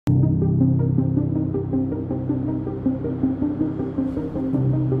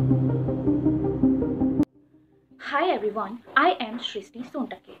Hi everyone, I am Shrishti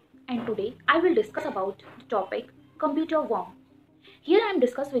Sontake and today I will discuss about the topic computer worm. Here I am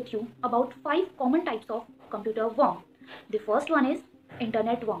discuss with you about 5 common types of computer worm. The first one is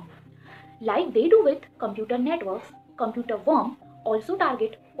internet worm. Like they do with computer networks, computer worm also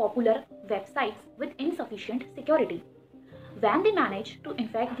target popular websites with insufficient security. When they manage to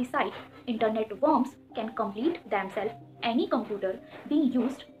infect the site, internet worms can complete themselves any computer being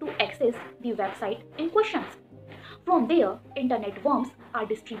used to access the website in questions. From there, internet worms are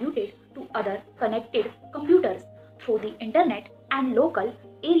distributed to other connected computers through the internet and local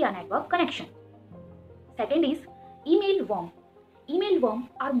area network connection. Second is email worm. Email worms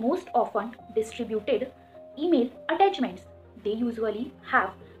are most often distributed email attachments. They usually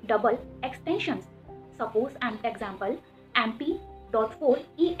have double extensions. Suppose an example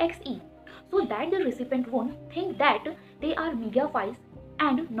mp.4exe so that the recipient won't think that they are media files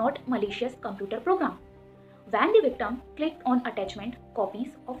and not malicious computer program. When the victim clicked on attachment, copies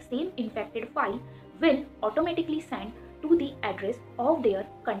of same infected file will automatically send to the address of their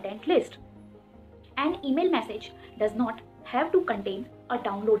content list. An email message does not have to contain a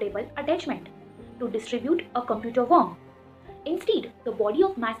downloadable attachment to distribute a computer worm. Instead, the body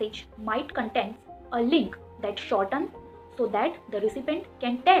of message might contain a link that shortens so that the recipient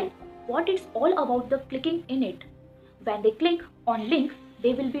can tell what it's all about the clicking in it. When they click on link,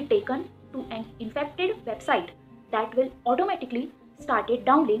 they will be taken to an infected website that will automatically start it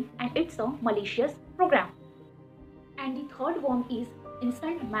downloading and it's a malicious program. And the third worm is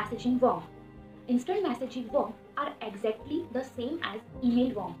instant messaging worm. Instant messaging worm are exactly the same as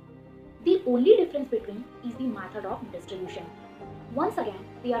email worm. The only difference between is the method of distribution. Once again,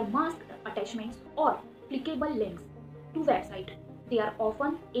 they are masked attachments or clickable links to website. They are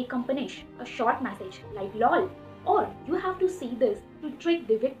often accompanied a short message like lol, or you have to see this to trick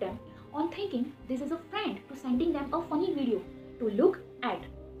the victim on thinking this is a friend to sending them a funny video to look at.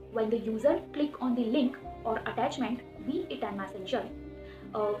 When the user click on the link or attachment, be it a messenger,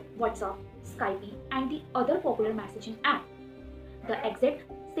 WhatsApp, Skype and the other popular messaging app, the exact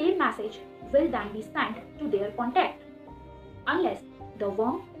same message will then be sent to their contact. Unless the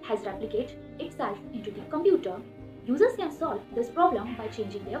worm has replicated itself into the computer, users can solve this problem by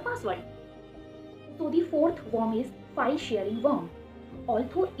changing their password. So the fourth worm is file sharing worm.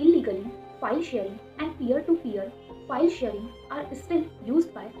 Although illegally, file sharing and peer-to-peer file sharing are still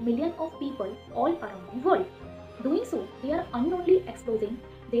used by millions of people all around the world. Doing so, they are unknowingly exposing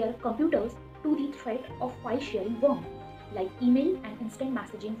their computers to the threat of file sharing worm, like email and instant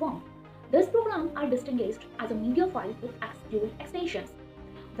messaging worm. These programs are distinguished as a media file with dual extensions.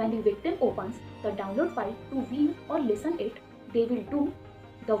 When the victim opens the download file to view or listen it, they will do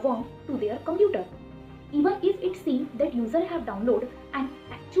the worm to their computer. Even if it seems that user have downloaded an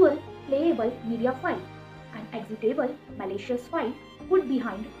actual playable media file, an executable malicious file put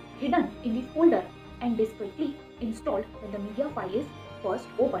behind hidden in the folder and discreetly installed when the media file is first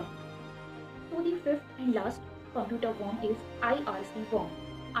opened. So the fifth and last computer worm is IRC worm.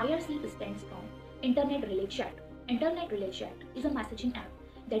 IRC stands for Internet Relay Chat. Internet Relay Chat is a messaging app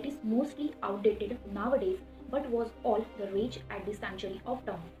that is mostly outdated nowadays but was all the rage at the century of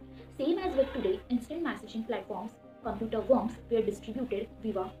turn. Same as with today, instant messaging platforms, computer worms were distributed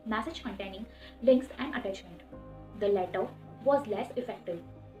via message containing links and attachment. The latter was less effective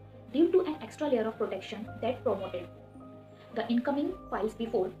due to an extra layer of protection that promoted the incoming files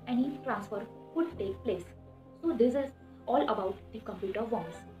before any transfer could take place. So this is all about the computer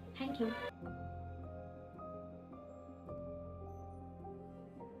worms. Thank you.